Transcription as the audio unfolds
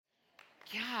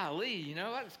Golly,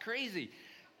 that's crazy.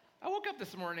 I woke up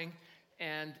this morning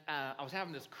and I was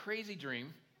having this crazy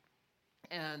dream.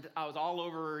 And I was all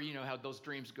over, how those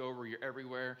dreams go where you're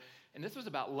everywhere. And this was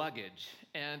about luggage.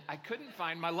 And I couldn't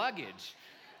find my luggage.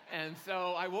 And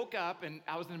so I woke up and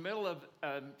I was in the middle of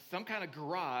some kind of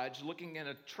garage looking in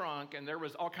a trunk. And there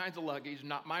was all kinds of luggage,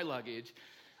 not my luggage.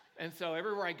 And so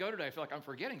everywhere I go today, I feel like I'm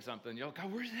forgetting something. You're like, oh,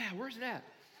 where's that? Where's that?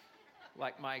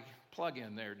 Like my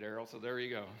plug-in there, Daryl. So there you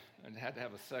go. I had to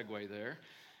have a segue there.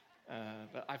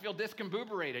 But I feel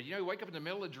discombobulated. You wake up in the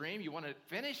middle of a dream, you want to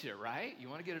finish it, right? You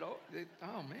want to get it over.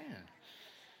 Oh, man.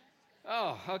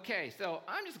 Oh, okay. So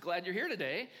I'm just glad you're here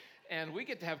today, and we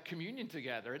get to have communion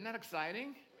together. Isn't that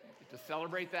exciting? Get to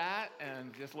celebrate that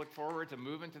and just look forward to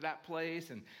moving to that place.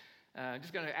 And I'm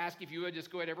just going to ask if you would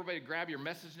just go ahead, everybody, grab your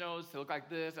message notes to look like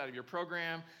this out of your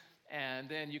program. And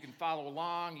then you can follow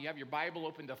along. You have your Bible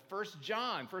open to 1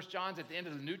 John. 1 John's at the end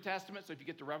of the New Testament. So if you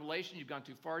get to Revelation, you've gone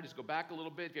too far, just go back a little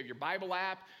bit. If you have your Bible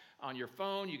app on your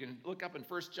phone, you can look up in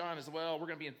 1 John as well. We're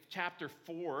going to be in chapter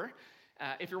 4.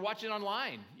 If you're watching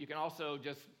online, you can also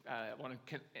just want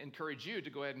to encourage you to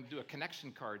go ahead and do a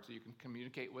connection card so you can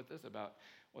communicate with us about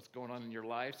what's going on in your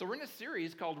life. So we're in a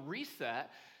series called Reset.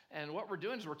 And what we're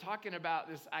doing is we're talking about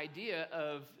this idea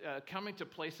of coming to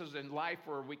places in life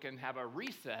where we can have a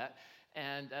reset.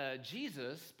 And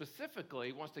Jesus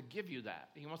specifically wants to give you that.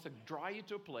 He wants to draw you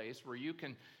to a place where you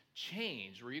can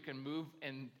change, where you can move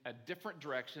in a different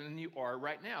direction than you are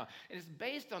right now. And it's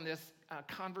based on this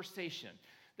conversation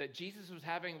that Jesus was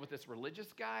having with this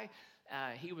religious guy.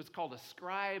 He was called a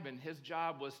scribe, and his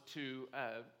job was to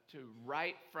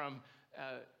write from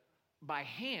by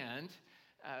hand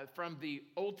from the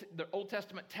Old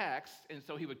Testament text, and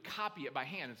so he would copy it by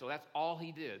hand, and so that's all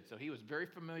he did. So he was very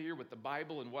familiar with the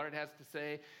Bible and what it has to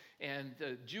say, and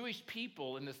the Jewish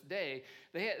people in this day,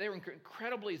 they were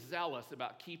incredibly zealous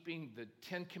about keeping the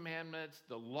Ten Commandments,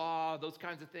 the law, those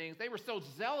kinds of things. They were so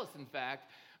zealous, in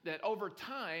fact, that over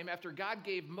time, after God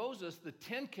gave Moses the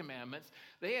 10 commandments,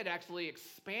 they had actually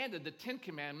expanded the 10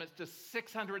 commandments to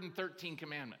 613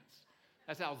 commandments.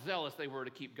 That's how zealous they were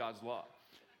to keep God's law.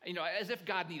 As if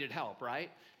God needed help, right?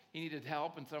 He needed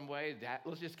help in some way.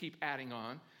 Let's just keep adding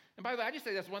on. And by the way, I just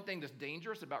say that's one thing that's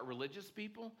dangerous about religious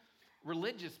people.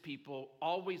 Religious people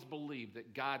always believe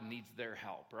that God needs their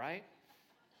help, right?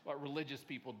 What religious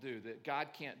people do, that God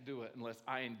can't do it unless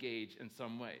I engage in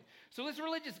some way. So this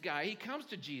religious guy, he comes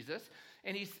to Jesus,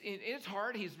 and it's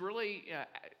hard. He's really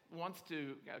wants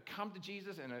to come to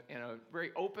Jesus in a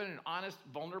very open and honest,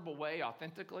 vulnerable way,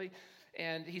 authentically.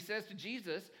 And he says to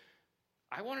Jesus,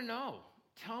 I want to know,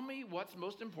 tell me what's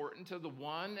most important to the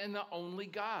one and the only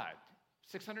God.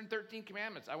 613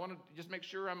 commandments. I want to just make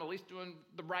sure I'm at least doing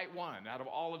the right one out of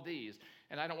all of these,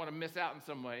 and I don't want to miss out in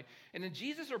some way. And then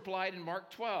Jesus replied in Mark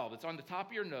 12, it's on the top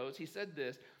of your notes, he said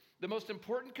this, the most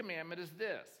important commandment is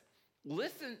this,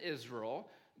 listen, Israel,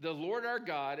 the Lord our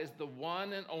God is the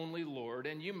one and only Lord,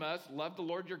 and you must love the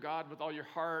Lord your God with all your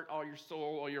heart, all your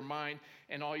soul, all your mind,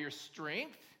 and all your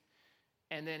strength.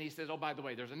 And then he says, oh, by the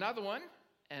way, there's another one.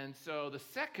 And so the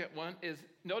second one is,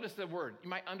 notice the word, you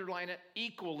might underline it,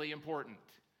 equally important.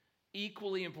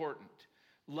 Equally important.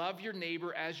 Love your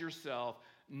neighbor as yourself.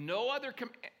 No other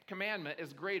commandment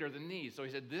is greater than these. So he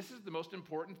said, this is the most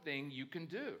important thing you can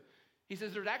do. He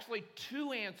says there's actually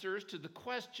two answers to the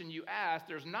question you asked.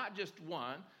 There's not just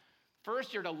one.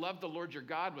 First, you're to love the Lord your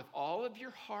God with all of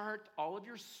your heart, all of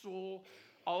your soul,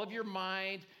 all of your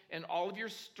mind, and all of your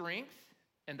strength.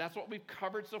 And that's what we've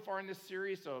covered so far in this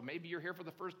series. So maybe you're here for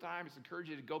the first time. I just encourage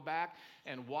you to go back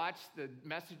and watch the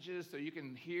messages so you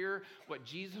can hear what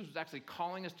Jesus was actually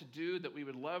calling us to do, that we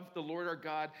would love the Lord our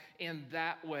God in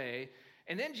that way.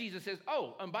 And then Jesus says,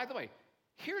 oh, and by the way,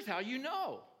 here's how you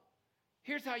know.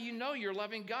 Here's how you know you're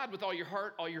loving God with all your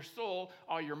heart, all your soul,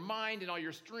 all your mind, and all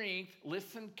your strength.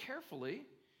 Listen carefully.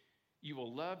 You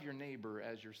will love your neighbor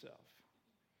as yourself.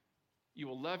 You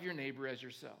will love your neighbor as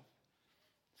yourself.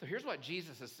 So here's what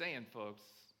Jesus is saying, folks.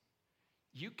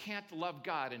 You can't love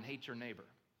God and hate your neighbor.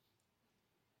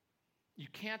 You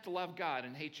can't love God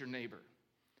and hate your neighbor.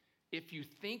 If you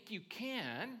think you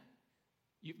can,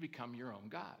 you've become your own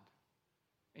God,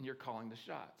 and you're calling the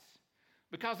shots.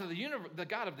 Because of the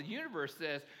God of the universe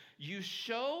says, you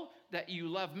show that you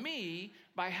love me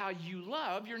by how you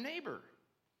love your neighbor.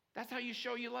 That's how you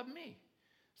show you love me.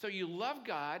 So you love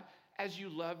God as you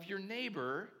love your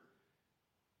neighbor.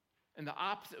 And the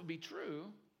opposite would be true.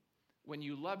 When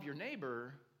you love your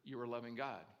neighbor, you are loving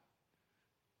God.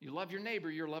 You love your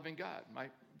neighbor, you're loving God. My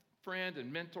friend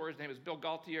and mentor, his name is Bill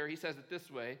Gaultier, he says it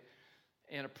this way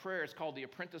in a prayer. It's called the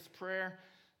Apprentice Prayer.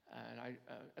 And I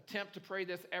attempt to pray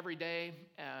this every day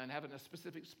and having a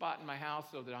specific spot in my house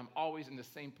so that I'm always in the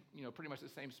same, pretty much the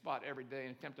same spot every day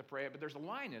and attempt to pray it. But there's a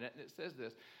line in it, and it says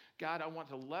this: God, I want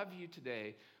to love you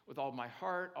today with all my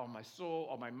heart, all my soul,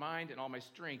 all my mind, and all my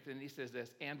strength. And he says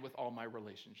this, and with all my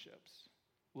relationships.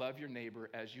 Love your neighbor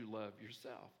as you love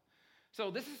yourself.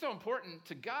 So this is so important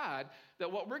to God that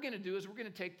what we're going to do is we're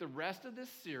going to take the rest of this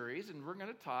series and we're going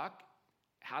to talk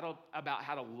about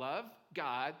how to love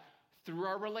God through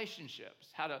our relationships,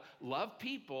 how to love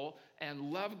people and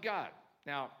love God.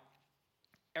 Now,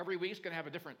 every week's going to have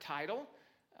a different title,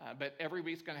 but every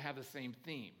week's going to have the same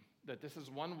theme, that this is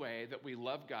one way that we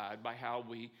love God by how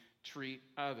we treat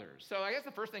others. So I guess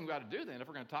the first thing we ought to do then, if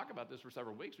we're going to talk about this for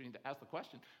several weeks, we need to ask the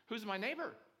question, who's my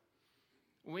neighbor?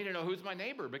 We need to know who's my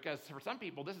neighbor, because for some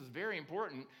people, this is very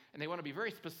important, and they want to be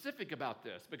very specific about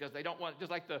this because they don't want,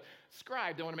 just like the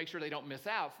scribe, they want to make sure they don't miss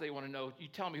out, so they want to know, you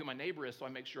tell me who my neighbor is so I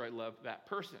make sure I love that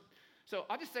person. So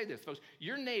I'll just say this, folks.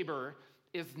 Your neighbor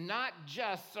is not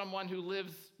just someone who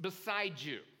lives beside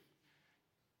you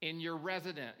in your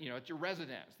at your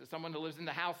residence, that someone who lives in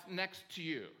the house next to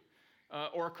you,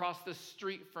 or across the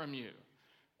street from you,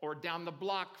 or down the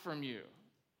block from you,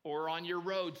 or on your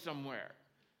road somewhere,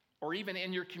 or even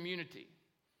in your community.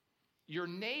 Your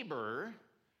neighbor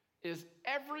is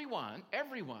everyone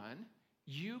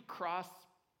you cross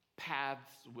paths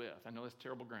with. I know that's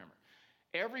terrible grammar.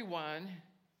 Everyone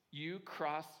you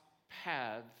cross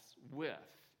paths with.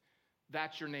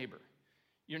 That's your neighbor.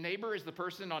 Your neighbor is the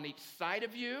person on each side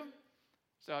of you.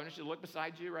 So I want you to look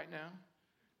beside you right now.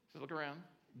 So look around.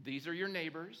 These are your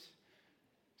neighbors.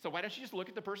 So why don't you just look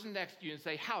at the person next to you and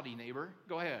say, howdy, neighbor.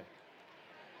 Go ahead.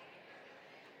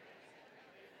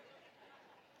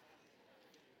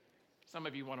 Some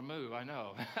of you want to move, I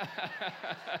know.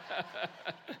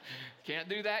 Can't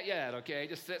do that yet, okay?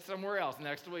 Just sit somewhere else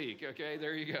next week, okay?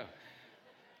 There you go.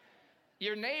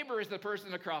 Your neighbor is the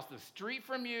person across the street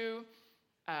from you,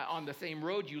 on the same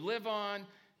road you live on,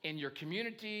 in your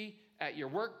community, at your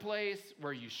workplace,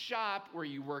 where you shop, where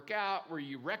you work out, where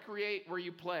you recreate, where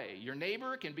you play. Your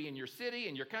neighbor can be in your city,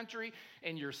 in your country,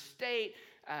 in your state,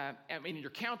 in your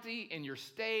county, in your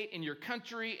state, in your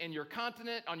country, in your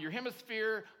continent, on your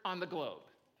hemisphere, on the globe.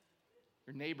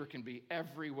 Your neighbor can be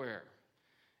everywhere.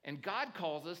 And God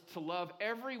calls us to love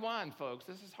everyone, folks.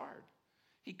 This is hard.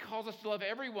 He calls us to love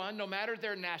everyone, no matter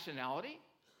their nationality,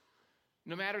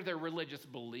 no matter their religious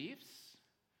beliefs,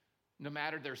 no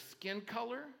matter their skin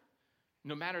color,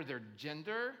 no matter their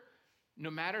gender,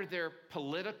 no matter their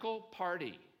political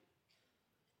party.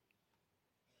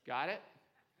 Got it?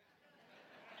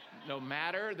 No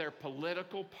matter their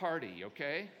political party,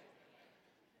 okay?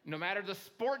 No matter the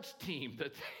sports team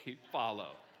that they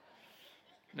follow.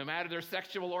 No matter their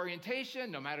sexual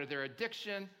orientation, no matter their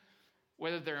addiction,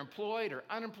 whether they're employed or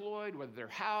unemployed, whether they're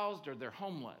housed or they're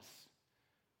homeless.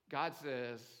 God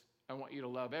says, I want you to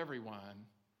love everyone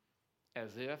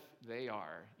as if they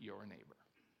are your neighbor.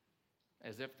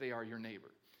 As if they are your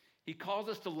neighbor. He calls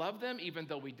us to love them even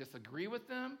though we disagree with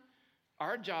them.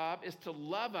 Our job is to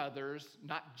love others,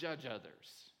 not judge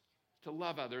others. To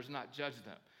love others, not judge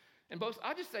them. And both,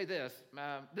 I'll just say this.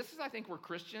 This is, I think, where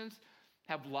Christians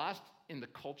have lost in the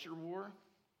culture war.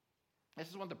 This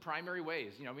is one of the primary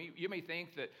ways. You may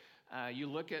think that you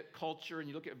look at culture and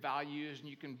you look at values and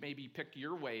you can maybe pick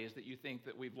your ways that you think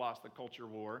that we've lost the culture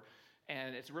war.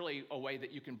 And it's really a way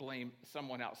that you can blame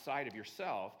someone outside of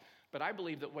yourself. But I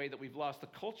believe the way that we've lost the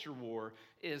culture war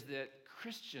is that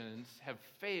Christians have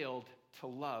failed to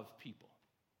love people.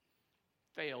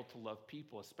 Failed to love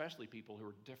people, especially people who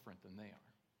are different than they are.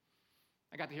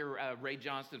 I got to hear Ray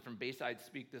Johnston from Bayside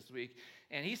speak this week,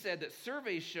 and he said that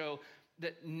surveys show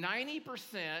that 90%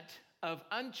 of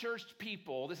unchurched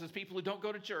people, this is people who don't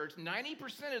go to church,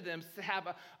 90% of them have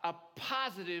a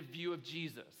positive view of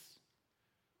Jesus.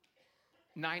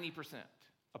 90%,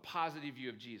 a positive view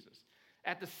of Jesus.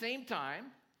 At the same time,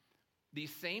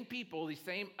 these same people, these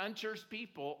same unchurched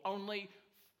people, only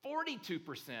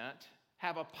 42%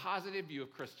 have a positive view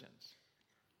of Christians.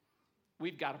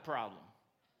 We've got a problem.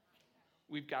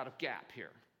 We've got a gap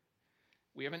here.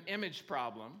 We have an image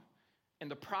problem,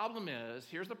 and the problem is,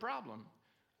 here's the problem,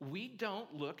 we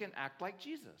don't look and act like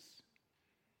Jesus.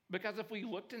 Because if we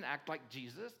looked and act like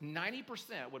Jesus,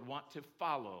 90% would want to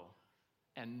follow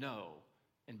and know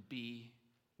and be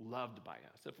loved by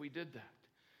us if we did that.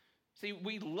 See,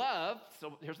 we love,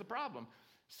 so here's the problem.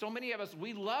 So many of us,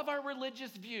 we love our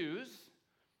religious views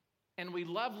and we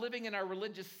love living in our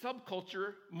religious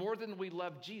subculture more than we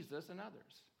love Jesus and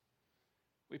others.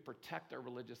 We protect our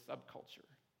religious subculture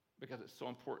because it's so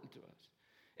important to us.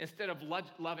 Instead of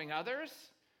loving others,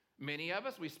 many of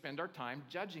us, we spend our time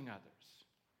judging others.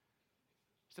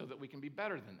 so that we can be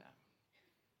better than them,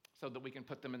 so that we can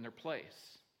put them in their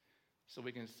place, so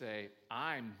we can say,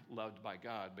 I'm loved by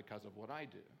God because of what I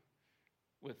do,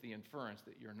 with the inference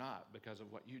that you're not because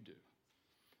of what you do.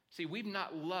 See, we've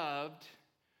not loved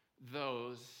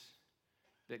those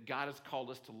that God has called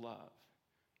us to love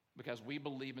because we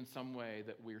believe in some way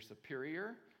that we're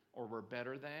superior or we're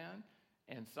better than,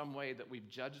 and some way that we've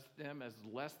judged them as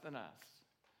less than us.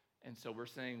 And so we're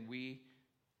saying we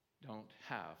don't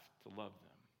have to love them.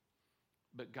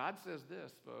 But God says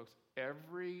this, folks,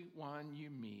 everyone you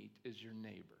meet is your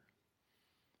neighbor.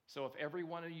 So if every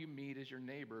one of you meet is your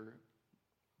neighbor,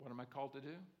 what am I called to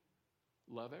do?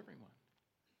 Love everyone.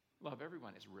 Love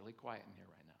everyone. It's really quiet in here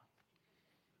right now.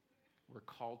 We're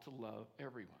called to love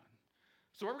everyone.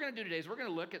 So what we're going to do today is we're going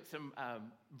to look at some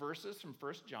verses from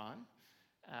 1 John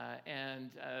and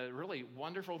really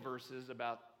wonderful verses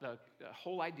about the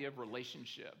whole idea of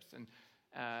relationships. And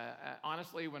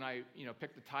honestly, when I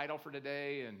picked the title for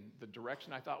today and the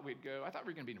direction I thought we'd go, I thought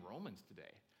we were going to be in Romans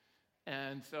today.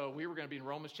 And so we were going to be in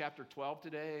Romans chapter 12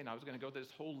 today, and I was going to go through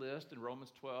this whole list in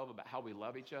Romans 12 about how we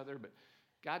love each other, but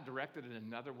God directed it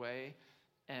another way,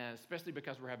 and especially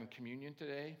because we're having communion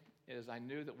today, is I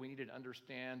knew that we needed to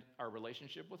understand our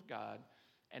relationship with God,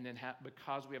 and then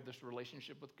because we have this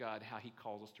relationship with God, how he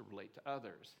calls us to relate to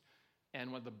others.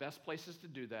 And one of the best places to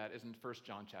do that is in 1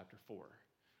 John chapter 4.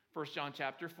 1 John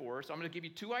chapter 4. So I'm going to give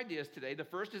you two ideas today. The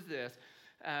first is this.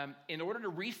 In order to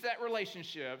reset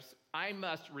relationships, I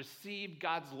must receive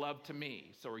God's love to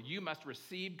me. So you must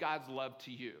receive God's love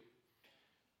to you.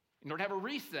 In order to have a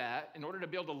reset, in order to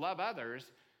be able to love others,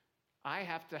 I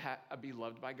have to be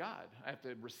loved by God. I have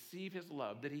to receive his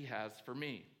love that he has for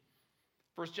me.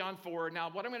 1 John 4. Now,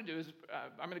 what I'm going to do is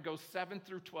I'm going to go 7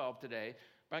 through 12 today,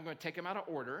 but I'm going to take them out of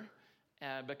order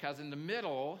because in the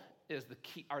middle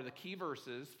are the key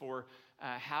verses for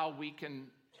how we can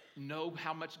know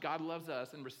how much God loves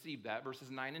us and receive that. Verses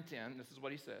 9 and 10, this is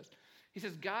what he says. He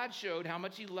says, God showed how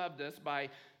much he loved us by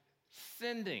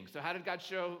sending. So how did God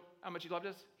show how much he loved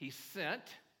us? He sent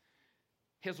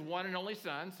his one and only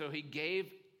son. So he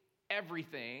gave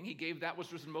everything. He gave that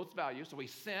which was the most value. So he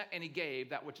sent and he gave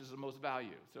that which is the most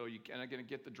value. So you're kind of going to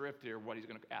get the drift here, what he's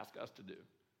going to ask us to do.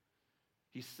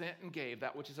 He sent and gave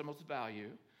that which is the most value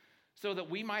so that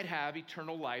we might have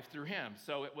eternal life through him.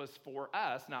 So it was for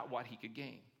us, not what he could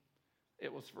gain.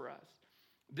 It was for us.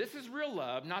 This is real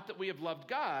love, not that we have loved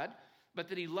God, but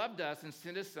that he loved us and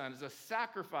sent his son as a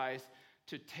sacrifice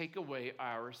to take away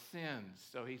our sins.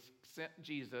 So he sent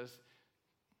Jesus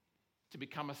to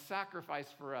become a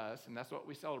sacrifice for us, and that's what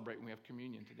we celebrate when we have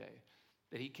communion today,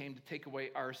 that he came to take away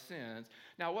our sins.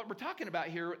 Now, what we're talking about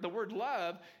here, the word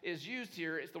love is used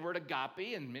here. It's the word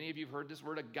agape, and many of you have heard this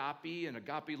word agape and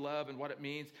agape love and what it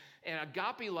means. And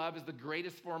agape love is the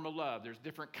greatest form of love. There's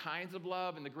different kinds of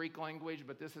love in the Greek language,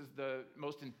 but this is the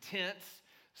most intense,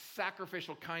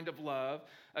 sacrificial kind of love.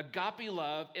 Agape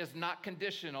love is not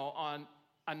conditional on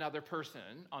another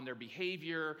person, on their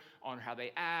behavior, on how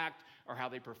they act, or how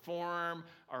they perform,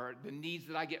 or the needs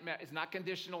that I get met. It's not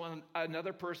conditional on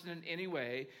another person in any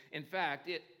way. In fact,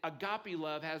 agape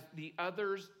love has the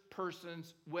other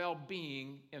person's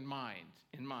well-being in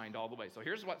mind all the way. So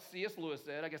here's what C.S. Lewis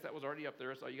said. I guess that was already up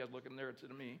there. I saw you guys looking there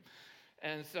to me.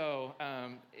 And so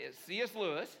C.S.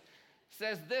 Lewis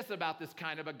says this about this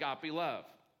kind of agape love.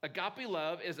 Agape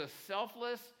love is a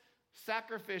selfless,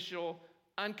 sacrificial,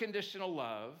 unconditional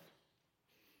love,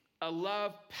 a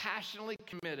love passionately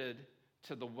committed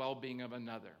to the well-being of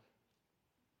another.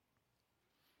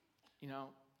 You've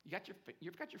got your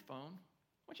phone.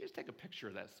 Why don't you just take a picture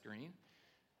of that screen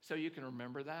so you can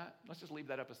remember that? Let's just leave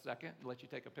that up a second and let you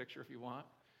take a picture if you want,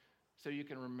 so you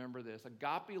can remember this.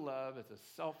 Agape love is a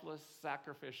selfless,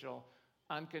 sacrificial,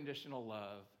 unconditional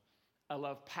love, a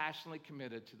love passionately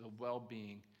committed to the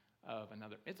well-being of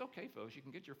another. It's okay, folks. You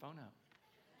can get your phone out.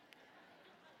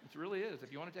 It really is,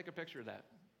 if you want to take a picture of that.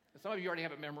 Some of you already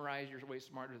have it memorized. You're way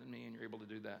smarter than me, and you're able to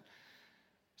do that.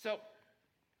 So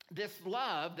this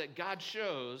love that God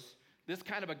shows, this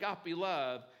kind of agape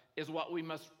love, is what we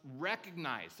must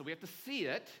recognize. So we have to see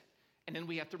it, and then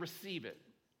we have to receive it.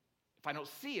 If I don't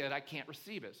see it, I can't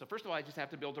receive it. So first of all, I just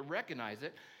have to be able to recognize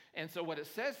it. And so what it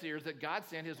says here is that God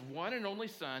sent his one and only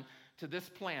son to this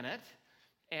planet,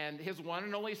 and his one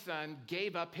and only son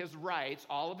gave up his rights,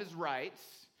 all of his rights,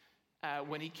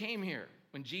 when he came here.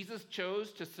 When Jesus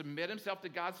chose to submit himself to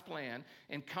God's plan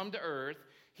and come to earth,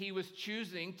 he was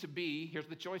choosing to be, here's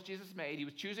the choice Jesus made, he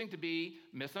was choosing to be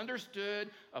misunderstood,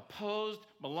 opposed,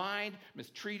 maligned,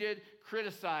 mistreated,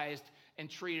 criticized, and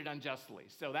treated unjustly.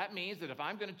 So that means that if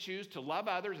I'm going to choose to love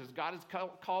others as God has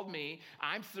called me,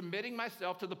 I'm submitting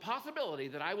myself to the possibility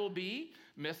that I will be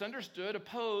misunderstood,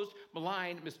 opposed,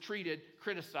 maligned, mistreated,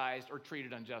 criticized, or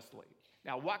treated unjustly.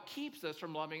 Now, what keeps us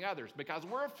from loving others? Because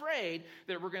we're afraid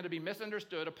that we're going to be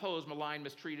misunderstood, opposed, maligned,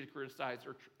 mistreated, criticized,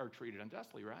 or treated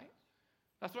unjustly, right?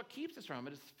 That's what keeps us from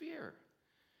it, is fear.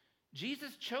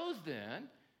 Jesus chose then,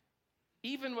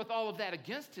 even with all of that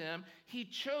against him, he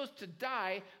chose to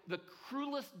die the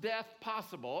cruelest death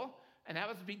possible, and that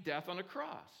was to be death on a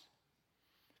cross.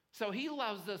 So he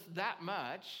loves us that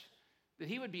much that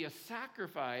he would be a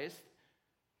sacrifice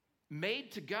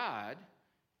made to God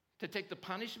to take the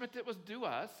punishment that was due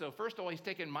us. So first of all, he's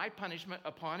taken my punishment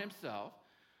upon himself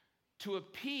to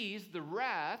appease the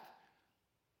wrath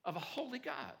of a holy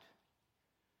God.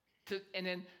 And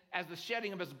then as the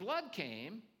shedding of his blood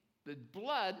came, the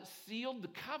blood sealed the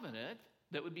covenant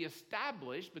that would be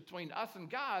established between us and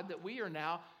God, that we are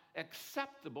now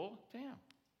acceptable to him,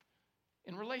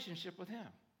 in relationship with him.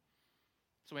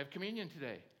 So we have communion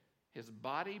today. His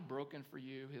body broken for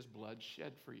you, his blood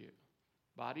shed for you.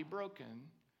 Body broken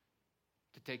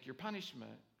to take your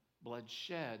punishment, blood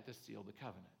shed to seal the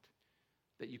covenant,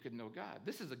 that you could know God.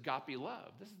 This is agape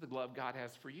love. This is the love God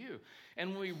has for you.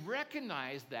 And when we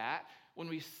recognize that, when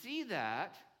we see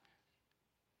that,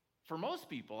 for most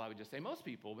people, I would just say most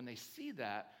people, when they see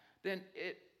that, then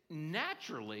it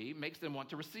naturally makes them want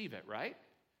to receive it, right?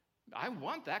 I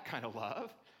want that kind of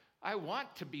love. I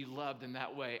want to be loved in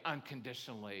that way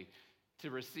unconditionally, to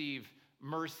receive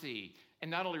mercy. And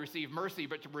not only receive mercy,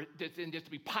 but just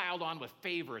to be piled on with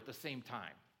favor at the same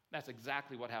time. That's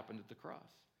exactly what happened at the cross.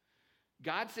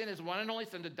 God sent his one and only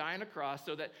son to die on a cross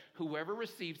so that whoever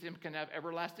receives him can have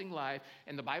everlasting life.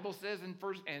 And the Bible says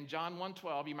in John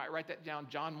 1:12, you might write that down,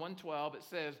 John 1:12,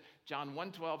 John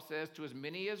 1:12 says, to as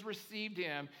many as received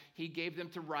him, he gave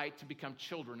them the right to become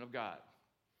children of God.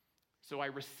 So I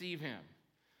receive him.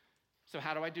 So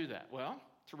how do I do that? Well,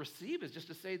 to receive is just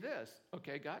to say this,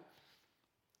 okay, God,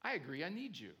 I agree I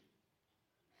need you.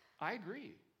 I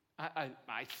agree.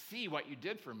 I see what you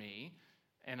did for me,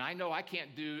 and I know I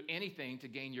can't do anything to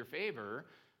gain your favor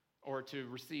or to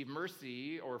receive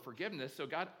mercy or forgiveness. So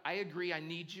God, I agree I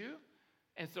need you.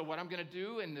 And so what I'm going to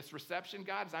do in this reception,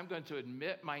 God, is I'm going to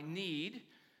admit my need,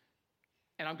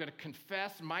 and I'm going to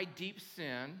confess my deep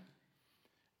sin,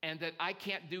 and that I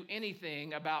can't do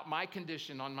anything about my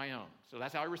condition on my own. So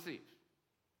that's how I receive.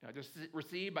 I just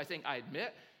receive by saying I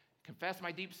admit, confess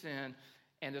my deep sin,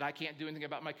 and that I can't do anything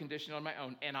about my condition on my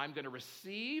own. And I'm going to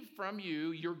receive from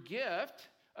you your gift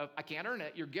of, I can't earn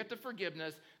it, your gift of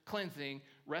forgiveness, cleansing,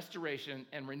 restoration,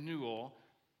 and renewal.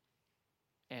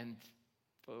 And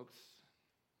folks,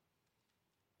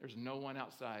 there's no one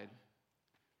outside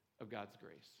of God's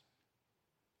grace.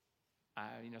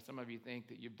 Some of you think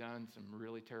that you've done some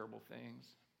really terrible things,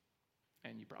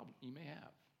 and you may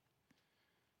have.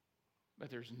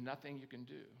 But there's nothing you can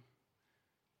do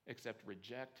except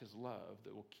reject his love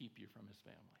that will keep you from his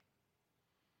family.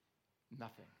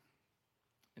 Nothing.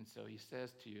 And so he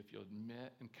says to you, if you'll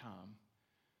admit and come,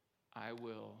 I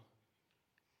will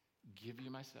give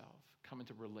you myself, come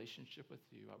into relationship with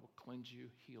you. I will cleanse you,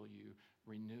 heal you,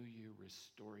 renew you,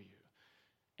 restore you.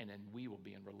 And then we will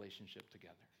be in relationship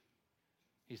together.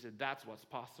 He said, that's what's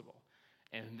possible.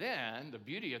 And then the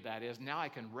beauty of that is now I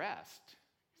can rest.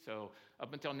 So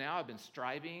up until now, I've been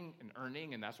striving and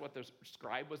earning, and that's what the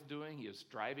scribe was doing. He was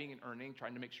striving and earning,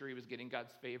 trying to make sure he was getting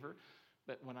God's favor.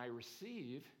 But when I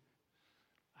receive,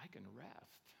 I can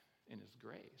rest in his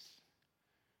grace.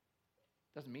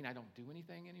 Doesn't mean I don't do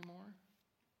anything anymore,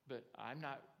 but I'm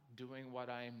not doing what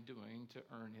I'm doing to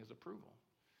earn his approval.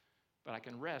 But I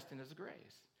can rest in his grace.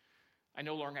 I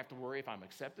no longer have to worry if I'm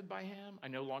accepted by him. I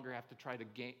no longer have to try to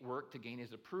work to gain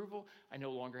his approval. I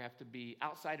no longer have to be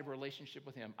outside of a relationship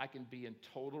with him. I can be in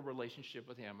total relationship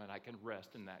with him, and I can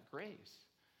rest in that grace.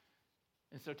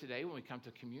 And so today when we come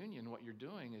to communion, what you're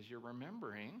doing is you're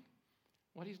remembering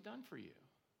what he's done for you.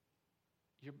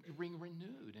 You're being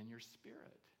renewed in your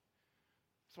spirit.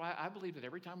 So I believe that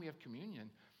every time we have communion,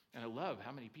 and I love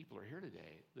how many people are here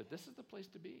today, that this is the place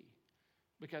to be.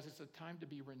 Because it's a time to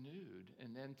be renewed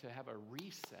and then to have a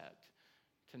reset,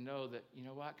 to know that, you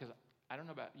know what, because I don't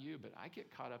know about you, but I get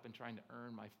caught up in trying to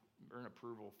earn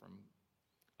approval from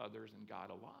others and God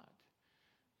a lot.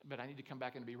 But I need to come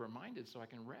back and be reminded so I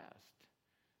can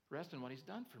rest in what he's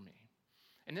done for me.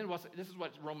 And then this is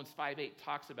what Romans 5:8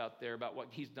 talks about there, about what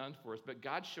he's done for us. But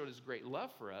God showed his great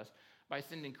love for us by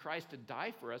sending Christ to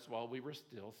die for us while we were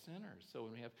still sinners. So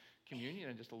when we have communion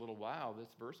in just a little while, this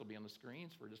verse will be on the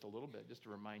screens for just a little bit, just to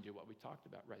remind you what we talked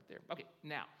about right there. Okay,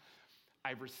 now,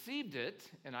 I've received it,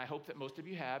 and I hope that most of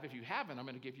you have. If you haven't, I'm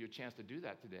going to give you a chance to do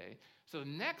that today. So the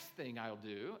next thing I'll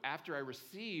do after I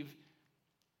receive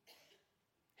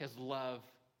his love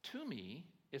to me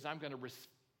is I'm going to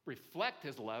reflect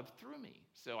his love through me.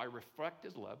 So I reflect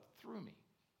his love through me,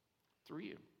 through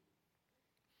you.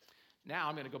 Now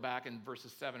I'm going to go back in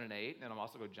verses 7 and 8, and I'm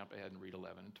also going to jump ahead and read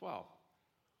 11 and 12.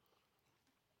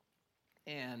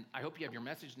 And I hope you have your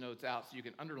message notes out so you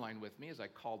can underline with me as I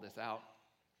call this out.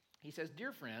 He says,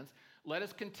 "Dear friends, let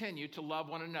us continue to love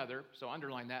one another." So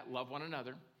underline that, love one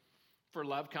another. "For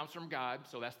love comes from God,"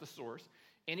 so that's the source.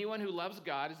 "Anyone who loves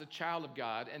God is a child of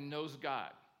God and knows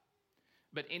God.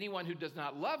 But anyone who does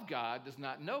not love God does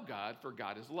not know God, for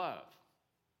God is love.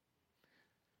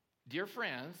 Dear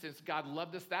friends, since God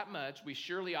loved us that much, we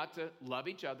surely ought to love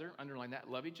each other." Underline that,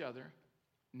 love each other.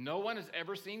 "No one has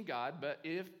ever seen God, but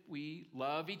if we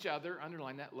love each other,"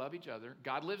 underline that, love each other,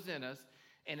 "God lives in us,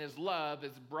 and his love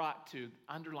is brought to,"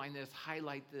 underline this,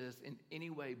 highlight this, in any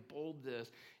way, bold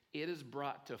this, "it is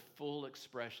brought to full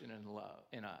expression in love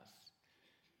in us."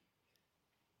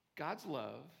 God's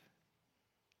love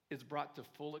is brought to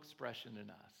full expression in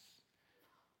us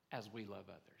as we love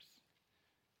others.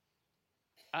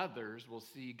 Others will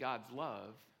see God's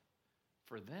love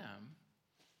for them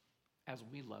as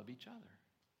we love each other,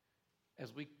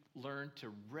 as we learn to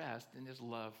rest in his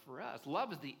love for us.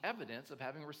 Love is the evidence of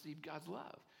having received God's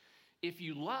love. If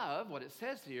you love, what it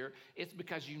says here, it's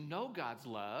because you know God's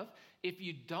love. If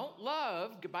you don't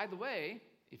love, by the way,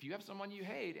 if you have someone you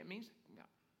hate, it means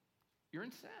you're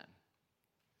in sin.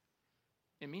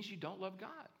 It means you don't love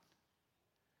God.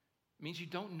 It means you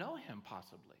don't know him,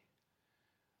 possibly.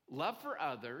 Love for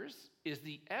others is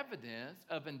the evidence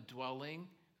of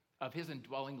his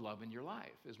indwelling love in your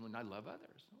life, is when I love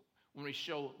others. When we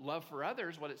show love for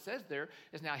others, what it says there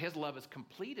is now his love is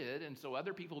completed, and so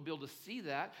other people will be able to see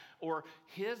that, or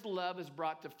his love is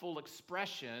brought to full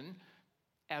expression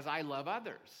as I love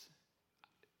others.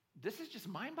 This is just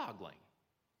mind-boggling.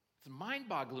 It's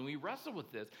mind-boggling. We wrestle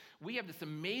with this. We have this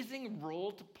amazing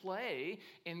role to play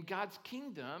in God's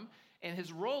kingdom, and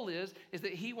his role is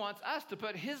that he wants us to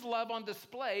put his love on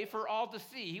display for all to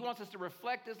see. He wants us to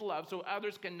reflect his love so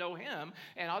others can know him.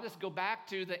 And I'll just go back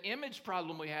to the image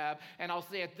problem we have, and I'll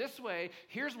say it this way.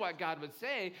 Here's what God would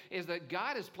say, is that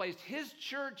God has placed his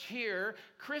church here,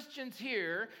 Christians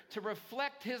here, to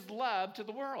reflect his love to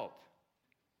the world.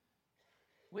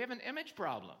 We have an image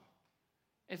problem.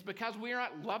 It's because we are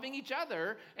not loving each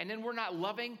other, and then we're not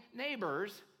loving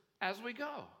neighbors as we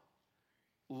go.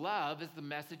 Love is the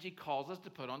message he calls us to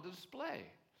put on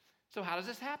display. So how does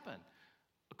this happen?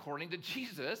 According to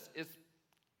Jesus,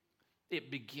 it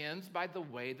begins by the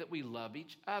way that we love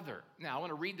each other. Now, I want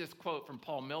to read this quote from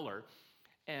Paul Miller,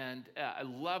 and I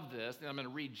love this, and I'm going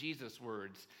to read Jesus'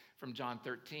 words from John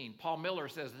 13. Paul Miller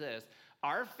says this: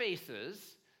 "Our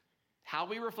faces, how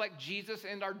we reflect Jesus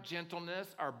in our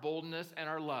gentleness, our boldness, and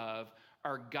our love,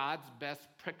 are God's best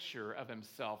picture of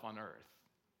himself on earth."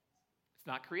 It's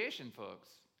not creation, folks.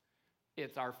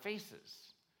 It's our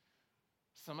faces.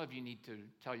 Some of you need to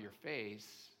tell your face,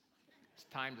 it's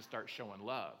time to start showing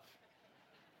love,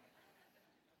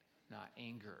 not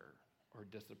anger or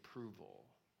disapproval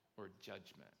or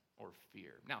judgment or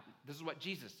fear. Now, this is what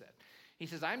Jesus said. He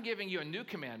says, "I'm giving you a new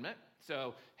commandment."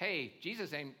 So, hey, Jesus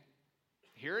saying,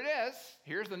 here it is.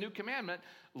 Here's the new commandment.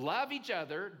 "Love each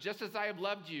other just as I have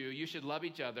loved you. You should love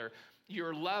each other.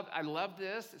 Your love," I love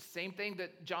this, same thing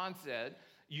that John said,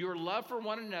 "your love for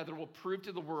one another will prove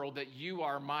to the world that you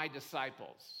are my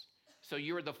disciples." So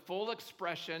you are the full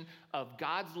expression of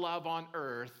God's love on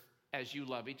earth as you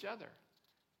love each other.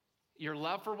 Your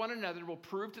love for one another will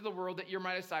prove to the world that you're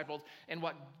my disciples. And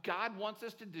what God wants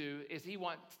us to do is he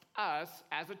wants us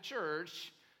as a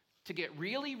church to get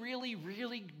really, really,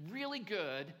 really, really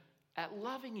good at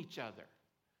loving each other.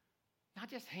 Not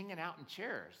just hanging out in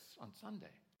chairs on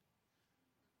Sunday,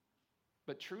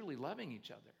 but truly loving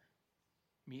each other,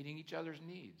 meeting each other's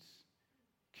needs,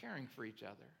 caring for each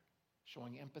other,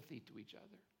 showing empathy to each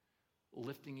other,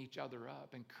 lifting each other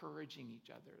up, encouraging each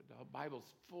other. The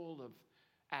Bible's full of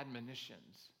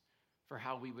admonitions for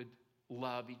how we would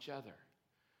love each other.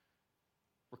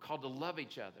 We're called to love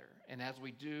each other, and as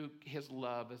we do, his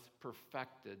love is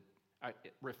reflected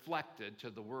to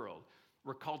the world.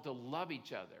 We're called to love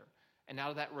each other, and out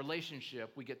of that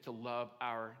relationship, we get to love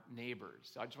our neighbors.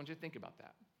 So I just want you to think about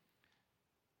that.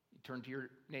 You turned to your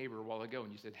neighbor a while ago,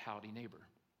 and you said, "Howdy, neighbor."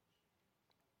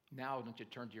 Now, I want you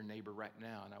to turn to your neighbor right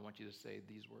now, and I want you to say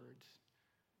these words.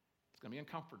 It's going to be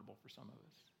uncomfortable for some of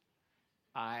us.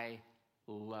 "I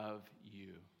love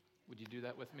you." Would you do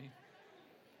that with me?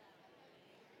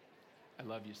 I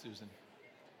love you, Susan.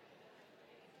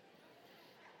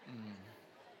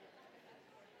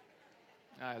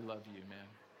 I love you, man.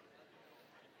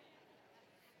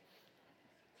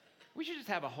 We should just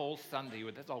have a whole Sunday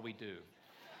with that's all we do.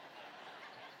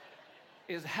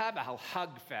 Is have a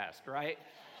hug fest, right?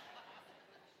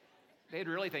 They'd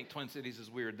really think Twin Cities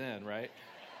is weird then, right?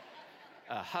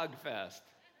 A hug fest.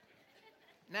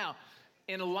 Now,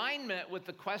 in alignment with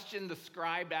the question the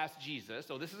scribe asked Jesus,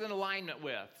 so this is in alignment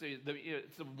with, so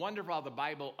it's wonderful how the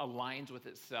Bible aligns with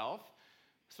itself.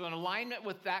 So in alignment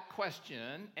with that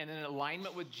question and in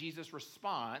alignment with Jesus'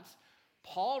 response,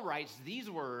 Paul writes these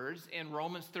words in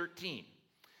Romans 13.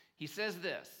 He says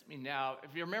this. Now,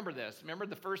 if you remember this, remember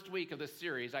the first week of this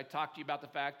series, I talked to you about the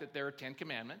fact that there are 10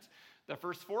 commandments. The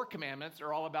first 4 commandments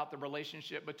are all about the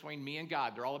relationship between me and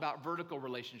God. They're all about vertical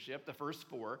relationship, the first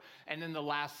 4. And then the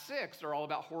last 6 are all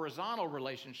about horizontal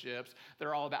relationships.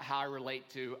 They're all about how I relate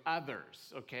to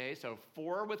others, okay? So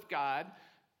 4 with God,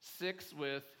 6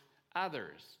 with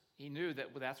others. He knew that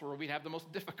that's where we'd have the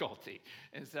most difficulty.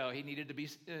 And so he needed to be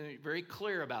very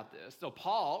clear about this. So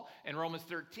Paul in Romans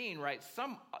 13 writes,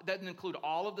 doesn't include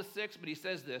all of the 6, but he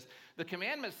says this. The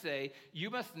commandments say,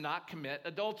 you must not commit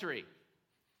adultery.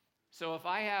 So if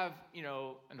I have,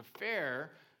 an affair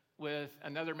with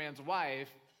another man's wife,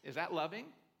 is that loving?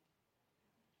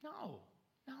 No.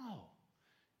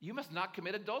 You must not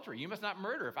commit adultery. You must not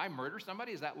murder. If I murder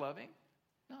somebody, is that loving?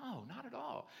 No, not at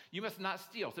all. You must not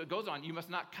steal. So it goes on. You must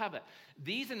not covet.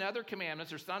 These and other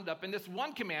commandments are summed up in this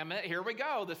one commandment. Here we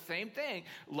go. The same thing.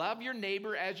 Love your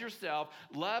neighbor as yourself.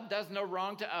 Love does no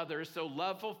wrong to others. So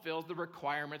love fulfills the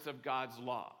requirements of God's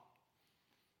law.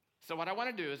 So what I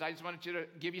want to do is I just wanted to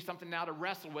give you something now to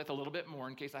wrestle with a little bit more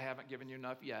in case I haven't given you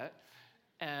enough yet.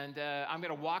 And I'm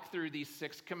going to walk through these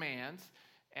 6 commands.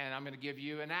 And I'm going to give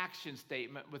you an action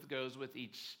statement that goes with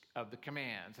each of the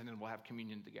commands, and then we'll have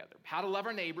communion together. How to love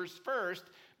our neighbors. First,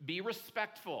 be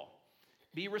respectful.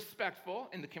 Be respectful,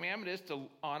 and the commandment is to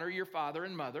honor your father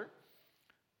and mother.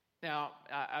 Now,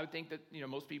 I would think that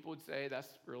most people would say that's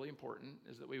really important,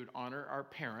 is that we would honor our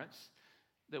parents,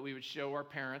 that we would show our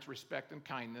parents respect and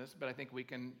kindness, but I think we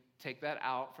can take that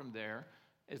out from there,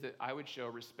 is that I would show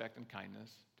respect and kindness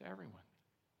to everyone.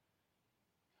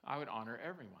 I would honor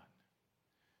everyone.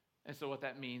 And so what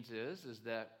that means is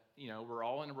that, we're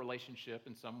all in a relationship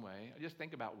in some way. Just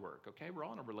think about work, okay? We're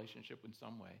all in a relationship in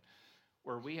some way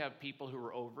where we have people who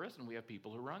are over us and we have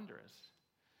people who are under us.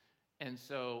 And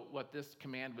so what this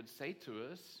command would say to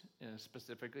us,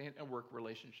 specifically in a work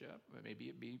relationship, maybe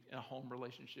it be in a home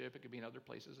relationship, it could be in other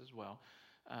places as well,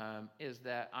 is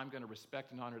that I'm going to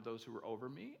respect and honor those who are over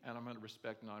me, and I'm going to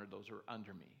respect and honor those who are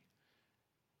under me.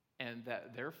 And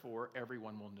that, therefore,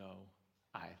 everyone will know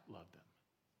I love them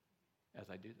as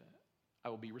I do that. I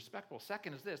will be respectful.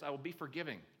 Second is this, I will be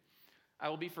forgiving. I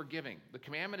will be forgiving. The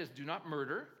commandment is do not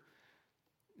murder.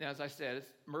 Now, as I said,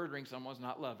 murdering someone's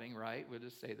not loving, right? We'll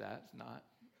just say that. It's not,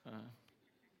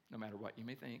 no matter what you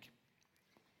may think.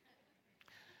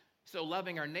 So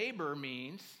loving our neighbor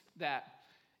means that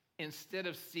instead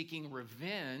of seeking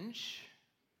revenge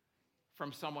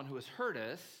from someone who has hurt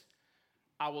us,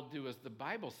 I will do as the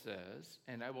Bible says,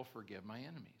 and I will forgive my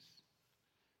enemies.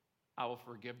 I will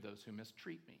forgive those who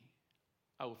mistreat me.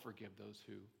 I will forgive those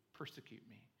who persecute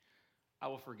me. I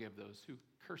will forgive those who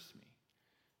curse me.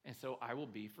 And so I will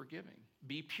be forgiving.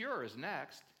 Be pure is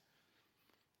next.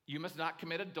 You must not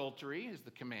commit adultery is the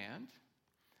command.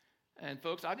 And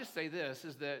folks, I'll just say this,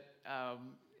 is that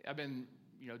I've been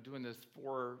doing this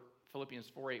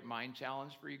Philippians 4:8 mind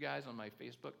challenge for you guys on my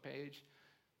Facebook page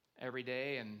every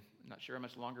day, and I'm not sure how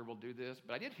much longer we'll do this,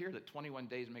 but I did hear that 21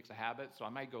 days makes a habit, so I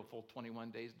might go full 21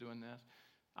 days doing this.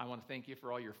 I want to thank you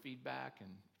for all your feedback, and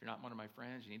if you're not one of my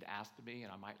friends, you need to ask to be,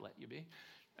 and I might let you be.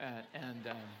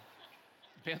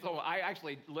 Depends on, I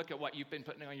actually look at what you've been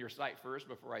putting on your site first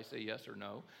before I say yes or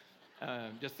no,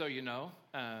 just so you know,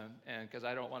 and because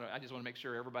I just want to make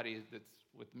sure everybody that's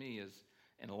with me is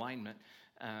in alignment,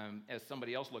 as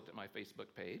somebody else looked at my Facebook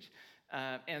page.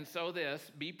 And so this,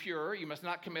 be pure, you must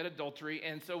not commit adultery.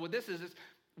 And so what this is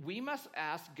we must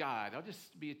ask God. I'll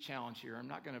just be a challenge here. I'm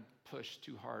not going to push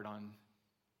too hard on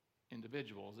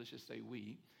individuals. Let's just say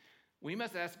we. We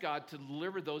must ask God to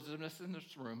deliver those of us in this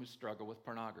room who struggle with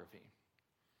pornography.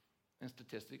 And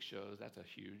statistics shows that's a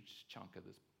huge chunk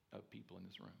of people in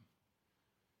this room.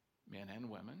 Men and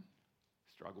women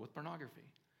struggle with pornography.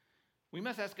 We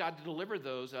must ask God to deliver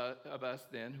those of us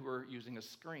then who are using a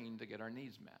screen to get our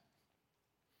needs met.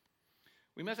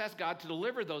 We must ask God to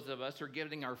deliver those of us who are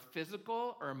getting our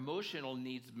physical or emotional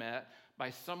needs met by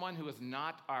someone who is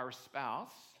not our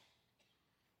spouse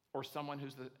or someone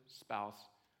who's the spouse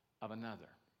of another.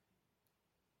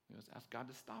 We must ask God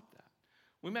to stop that.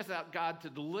 We must ask God to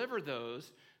deliver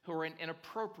those who are in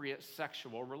inappropriate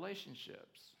sexual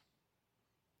relationships.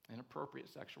 inappropriate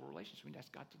sexual relationship. We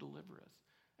ask God to deliver us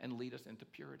and lead us into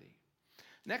purity.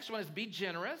 Next one is be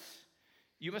generous.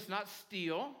 You must not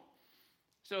steal.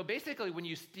 So basically, when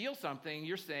you steal something,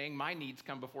 you're saying, my needs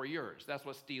come before yours. That's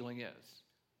what stealing is.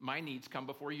 My needs come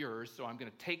before yours, so I'm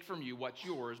going to take from you what's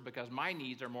yours because my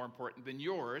needs are more important than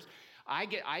yours.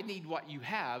 I need what you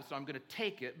have, so I'm going to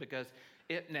take it because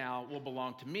it now will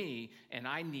belong to me, and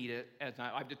I need it as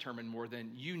I've determined more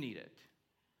than you need it.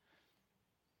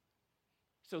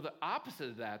 So the opposite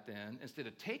of that then, instead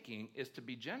of taking, is to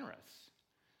be generous,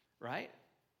 right?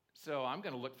 So I'm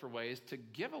going to look for ways to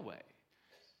give away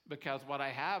because what I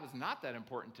have is not that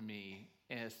important to me,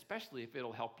 and especially if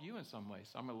it'll help you in some way.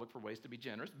 So I'm going to look for ways to be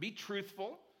generous. Be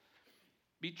truthful.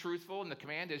 Be truthful, and the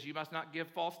command is you must not give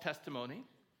false testimony.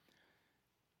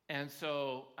 And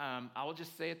so I will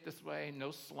just say it this way,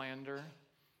 no slander.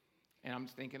 And I'm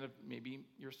thinking of maybe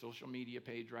your social media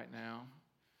page right now.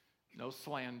 No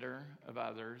slander of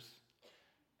others,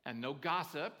 and no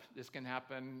gossip. This can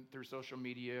happen through social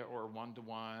media or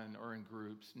one-to-one or in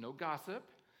groups. No gossip.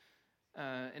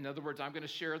 In other words, I'm going to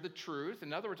share the truth.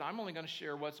 In other words, I'm only going to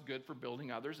share what's good for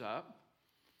building others up.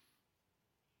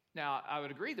 Now, I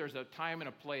would agree there's a time and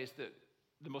a place that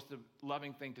the most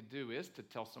loving thing to do is to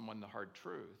tell someone the hard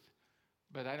truth,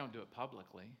 but I don't do it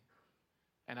publicly,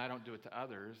 and I don't do it to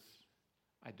others.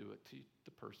 I do it to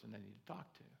the person I need to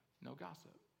talk to. No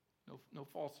gossip. No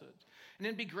falsehoods. And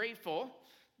then be grateful.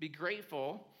 Be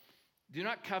grateful. Do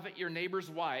not covet your neighbor's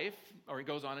wife. Or he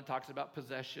goes on and talks about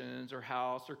possessions or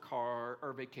house or car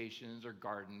or vacations or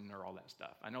garden or all that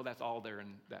stuff. I know that's all there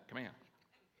in that command.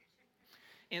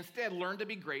 Instead, learn to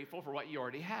be grateful for what you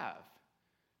already have.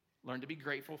 Learn to be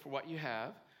grateful for what you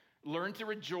have. Learn to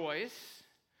rejoice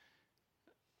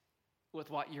with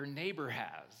what your neighbor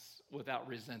has without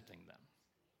resenting them.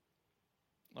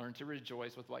 Learn to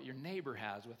rejoice with what your neighbor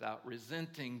has without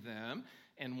resenting them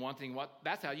and wanting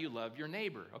that's how you love your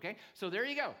neighbor, okay? So there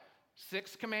you go.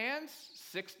 6 commands,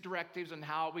 6 directives on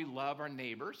how we love our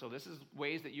neighbor. So this is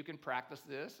ways that you can practice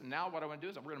this. And now what I want to do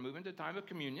is we're going to move into a time of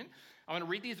communion. I want to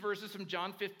read these verses from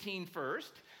John 15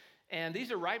 first. And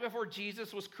these are right before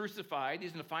Jesus was crucified.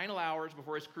 These are the final hours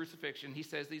before his crucifixion. He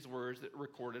says these words that were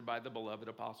recorded by the beloved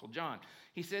Apostle John.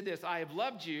 He said this, I have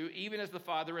loved you even as the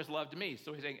Father has loved me.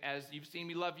 So he's saying, as you've seen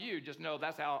me love you, just know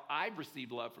that's how I've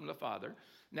received love from the Father.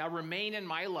 Now remain in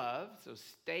my love, so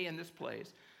stay in this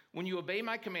place. When you obey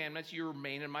my commandments, you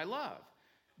remain in my love,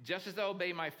 just as I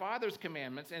obey my Father's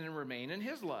commandments and remain in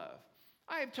his love.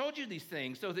 I have told you these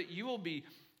things so that you will be,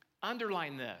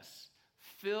 underline this,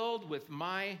 filled with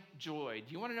my joy.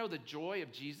 Do you want to know the joy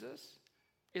of Jesus?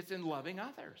 It's in loving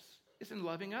others. It's in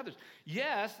loving others.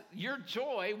 Yes, your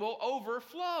joy will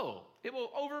overflow. It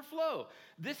will overflow.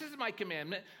 This is my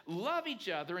commandment. Love each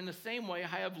other in the same way I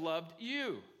have loved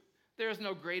you. There is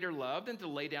no greater love than to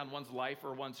lay down one's life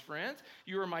for one's friends.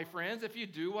 You are my friends if you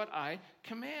do what I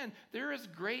command. There is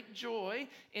great joy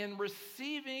in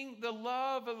receiving the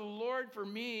love of the Lord for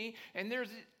me, and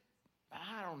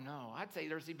I don't know. I'd say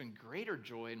there's even greater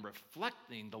joy in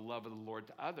reflecting the love of the Lord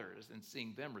to others and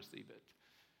seeing them receive it,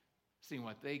 seeing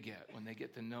what they get when they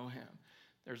get to know him.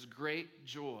 There's great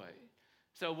joy.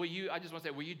 So I just want to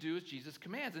say, will you do as Jesus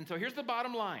commands? And so here's the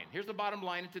bottom line. Here's the bottom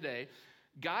line of today.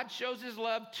 God shows his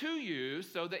love to you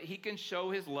so that he can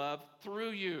show his love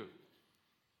through you.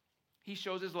 He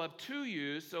shows his love to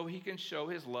you so he can show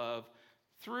his love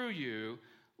through you.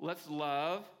 Let's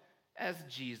love as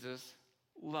Jesus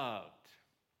loved.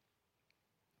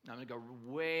 Now, I'm going to go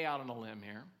way out on a limb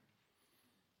here.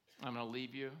 I'm going to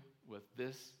leave you with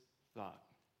this thought.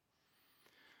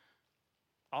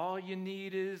 All you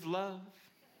need is love.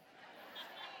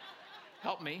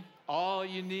 Help me. All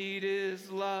you need is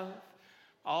love.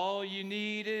 All you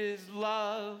need is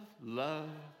love. Love.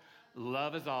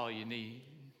 Love is all you need.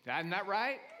 Isn't that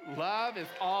right? Love is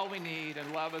all we need,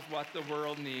 and love is what the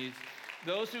world needs.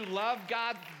 Those who love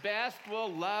God best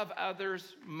will love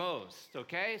others most,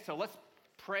 okay? So let's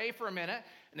pray for a minute,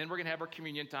 and then we're going to have our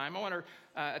communion time. I want our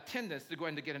attendants to go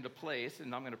ahead and get into place,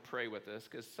 and I'm going to pray with us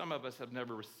because some of us have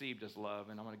never received his love,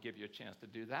 and I want to give you a chance to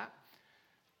do that.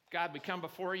 God, we come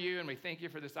before you, and we thank you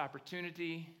for this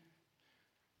opportunity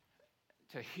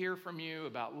to hear from you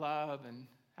about love and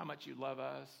how much you love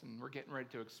us, and we're getting ready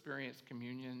to experience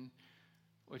communion,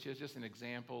 which is just an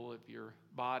example of your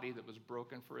body that was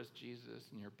broken for us, Jesus,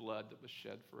 and your blood that was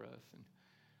shed for us. And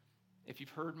if you've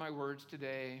heard my words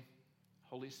today,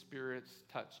 Holy Spirit's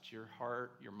touched your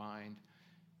heart, your mind,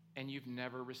 and you've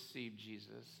never received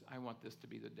Jesus, I want this to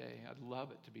be the day. I'd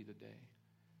love it to be the day.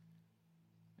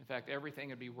 In fact, everything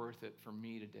would be worth it for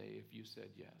me today if you said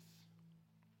yes.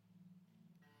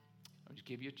 I'll just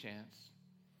give you a chance.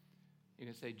 You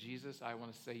can say, Jesus, I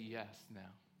want to say yes now.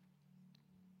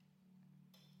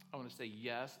 I want to say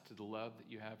yes to the love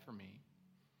that you have for me.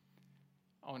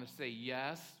 I want to say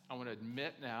yes. I want to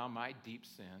admit now my deep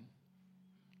sin.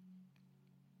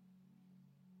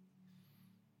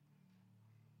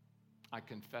 I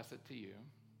confess it to you.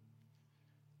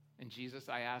 And Jesus,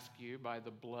 I ask you by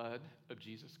the blood of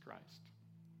Jesus Christ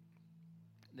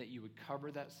that you would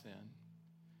cover that sin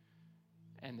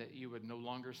and that you would no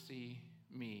longer see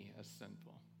me as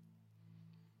sinful.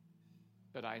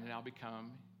 But I now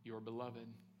become your beloved,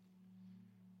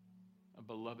 a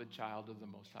beloved child of the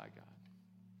Most High God.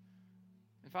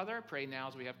 And Father, I pray now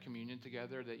as we have communion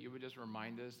together that you would just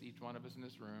remind us, each one of us in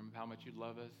this room, how much you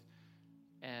love us.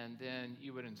 And then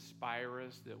you would inspire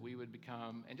us that we would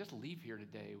become, and just leave here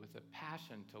today with a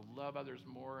passion to love others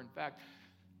more. In fact,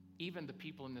 even the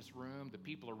people in this room, the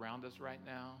people around us right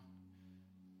now,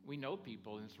 we know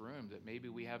people in this room that maybe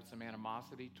we have some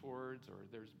animosity towards, or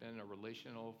there's been a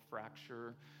relational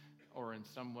fracture, or in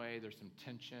some way there's some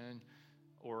tension,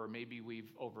 or maybe we've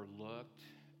overlooked.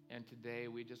 And today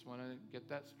we just want to get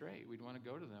that straight. We'd want to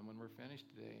go to them when we're finished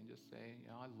today and just say, you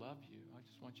know, I love you. I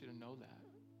just want you to know that.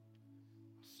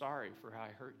 Sorry for how I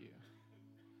hurt you.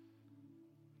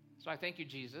 So I thank you,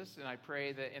 Jesus, and I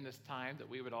pray that in this time that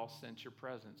we would all sense your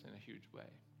presence in a huge way.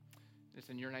 It's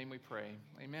in your name we pray.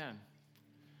 Amen.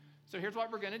 So here's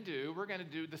what we're going to do. We're going to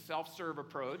do the self-serve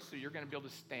approach. So you're going to be able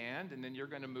to stand, and then you're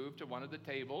going to move to one of the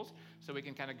tables so we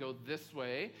can kind of go this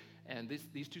way. And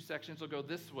these two sections will go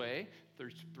this way.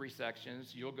 There's three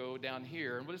sections. You'll go down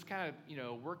here. And we'll just kind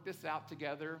of, work this out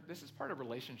together. This is part of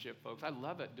relationship, folks. I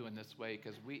love it doing this way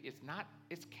because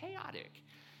it's chaotic.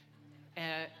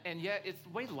 And yet it's the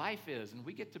way life is. And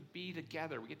we get to be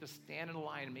together. We get to stand in a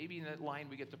line. And maybe in that line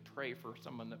we get to pray for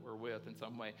someone that we're with in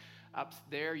some way. Up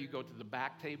there you go to the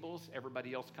back tables.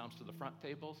 Everybody else comes to the front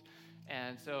tables.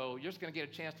 And so you're just going to get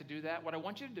a chance to do that. What I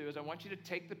want you to do is I want you to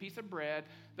take the piece of bread,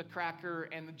 the cracker,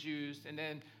 and the juice, and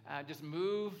then just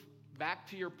move back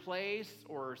to your place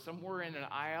or somewhere in an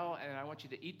aisle, and I want you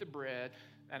to eat the bread,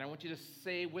 and I want you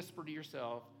to whisper to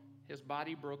yourself, his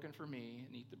body broken for me,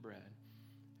 and eat the bread.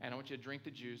 And I want you to drink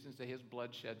the juice and say, his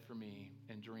blood shed for me,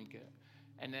 and drink it.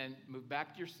 And then move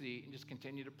back to your seat and just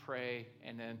continue to pray,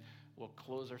 and then we'll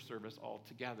close our service all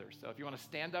together. So if you want to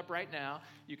stand up right now,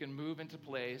 you can move into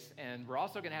place. And we're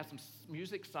also going to have some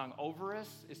music sung over us.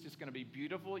 It's just going to be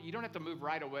beautiful. You don't have to move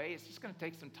right away. It's just going to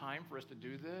take some time for us to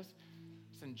do this.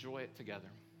 Let's enjoy it together.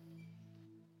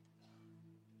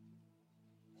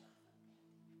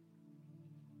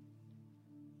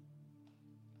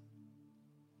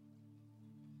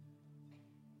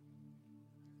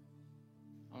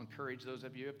 I'll encourage those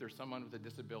of you, if there's someone with a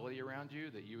disability around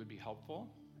you, that you would be helpful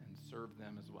and serve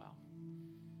them as well.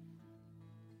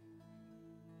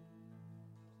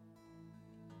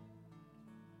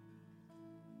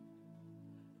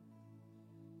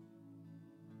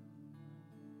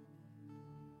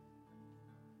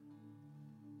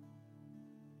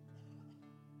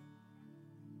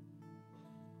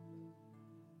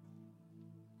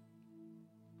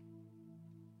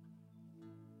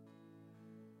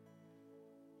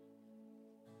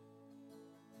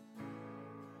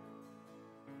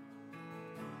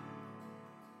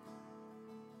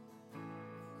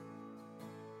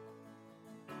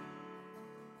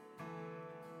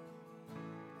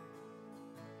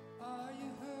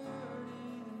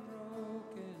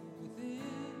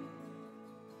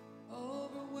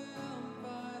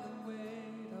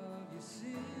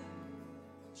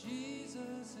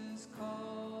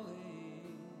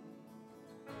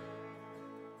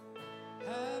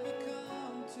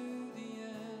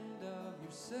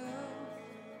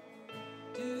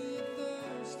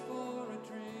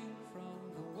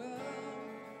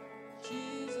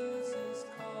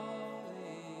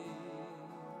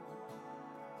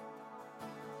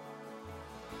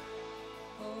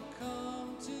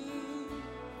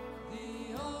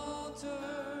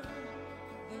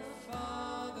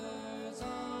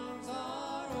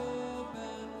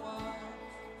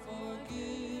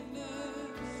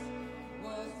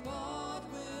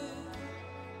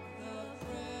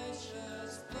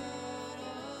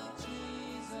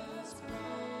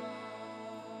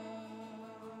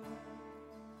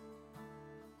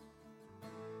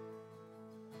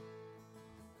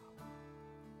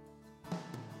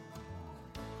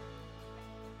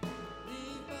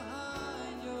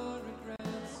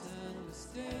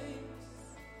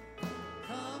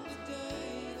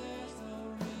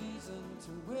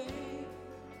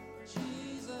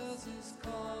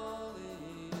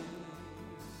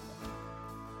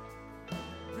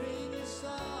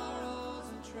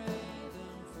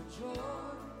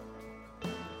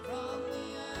 From the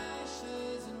ashes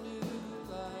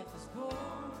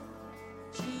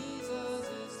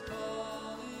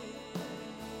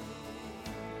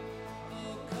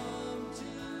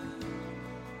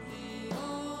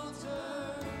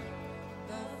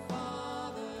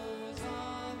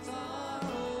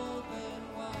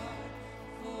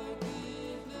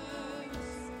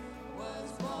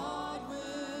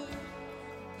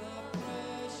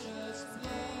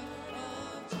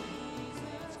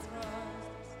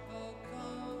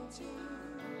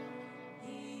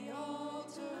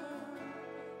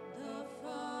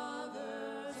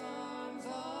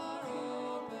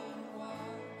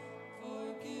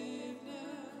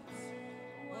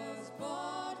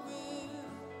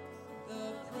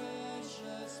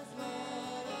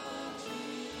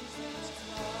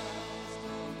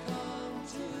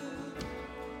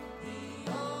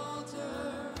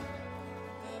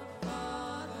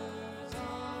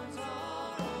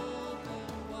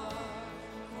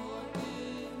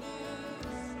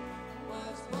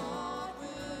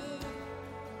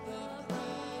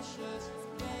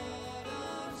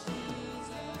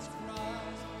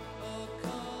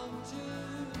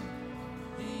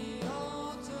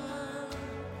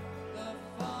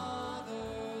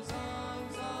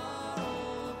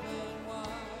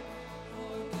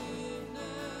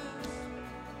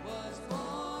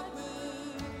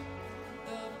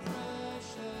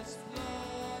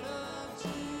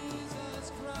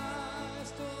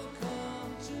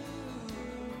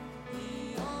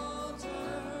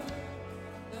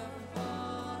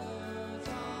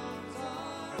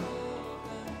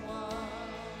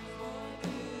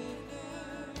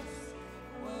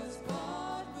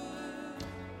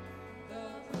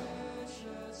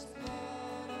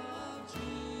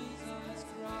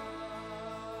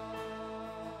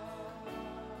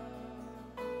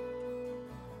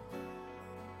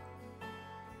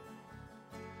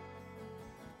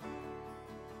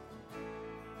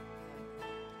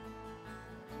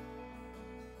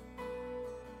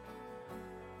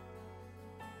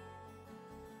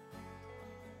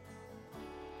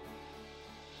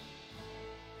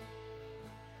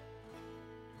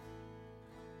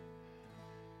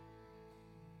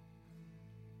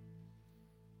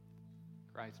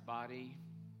Christ's body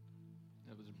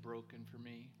that was broken for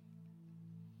me.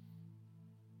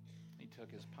 He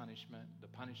took his punishment, the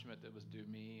punishment that was due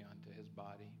me, onto his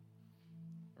body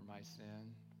for my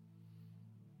sin.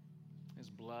 His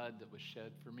blood that was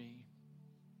shed for me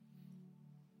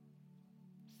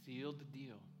sealed the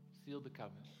deal, sealed the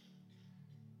covenant.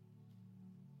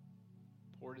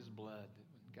 Poured his blood that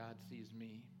when God sees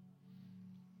me,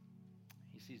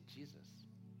 he sees Jesus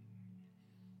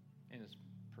in his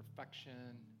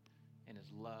perfection and his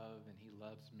love, and he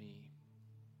loves me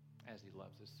as he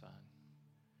loves his son.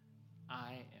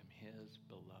 I am his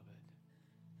beloved.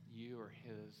 You are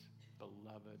his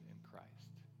beloved in Christ.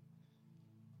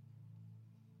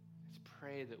 Let's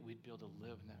pray that we'd be able to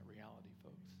live in that reality,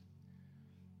 folks.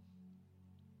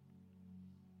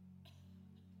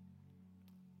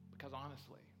 Because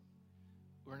honestly,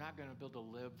 we're not going to be able to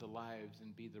live the lives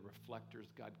and be the reflectors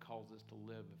God calls us to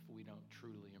live if we don't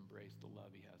truly embrace the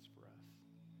love he has for us.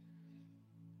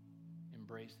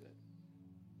 Embrace it.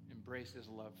 Embrace his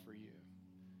love for you.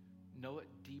 Know it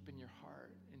deep in your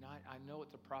heart. And I know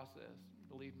it's a process,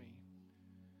 believe me.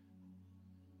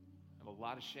 I have a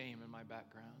lot of shame in my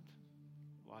background,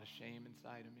 a lot of shame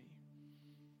inside of me.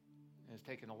 And it's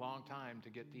taken a long time to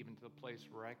get even to the place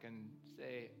where I can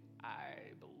say,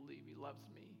 I believe he loves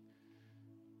me.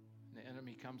 And the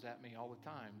enemy comes at me all the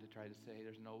time to try to say,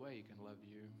 there's no way he can love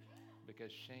you,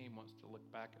 because shame wants to look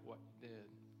back at what you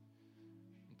did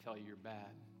and tell you you're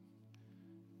bad.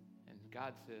 And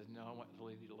God says, no, I want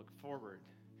you to look forward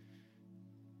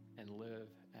and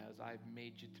live as I've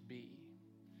made you to be.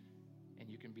 And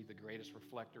you can be the greatest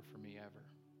reflector for me ever,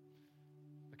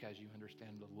 because you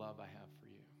understand the love I have for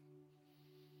you.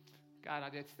 God, I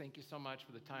just thank you so much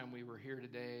for the time we were here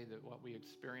today, that what we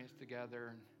experienced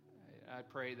together. I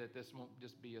pray that this won't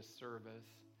just be a service,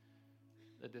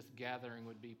 that this gathering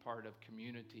would be part of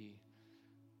community,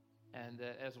 and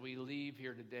that as we leave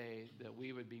here today, that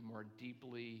we would be more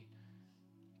deeply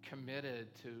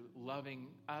committed to loving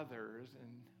others.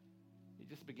 And it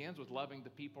just begins with loving the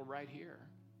people right here.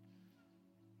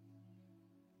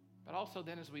 But also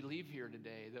then as we leave here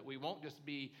today, that we won't just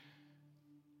be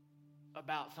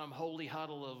about some holy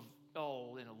huddle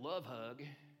of, in a love hug,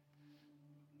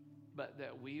 but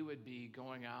that we would be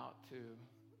going out to,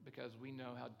 because we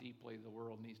know how deeply the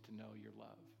world needs to know your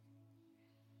love.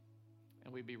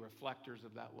 And we'd be reflectors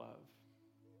of that love.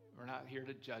 We're not here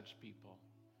to judge people.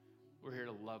 We're here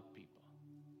to love people.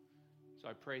 So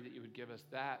I pray that you would give us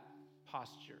that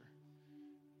posture,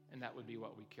 and that would be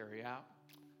what we carry out.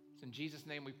 It's in Jesus'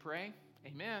 name we pray.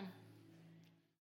 Amen.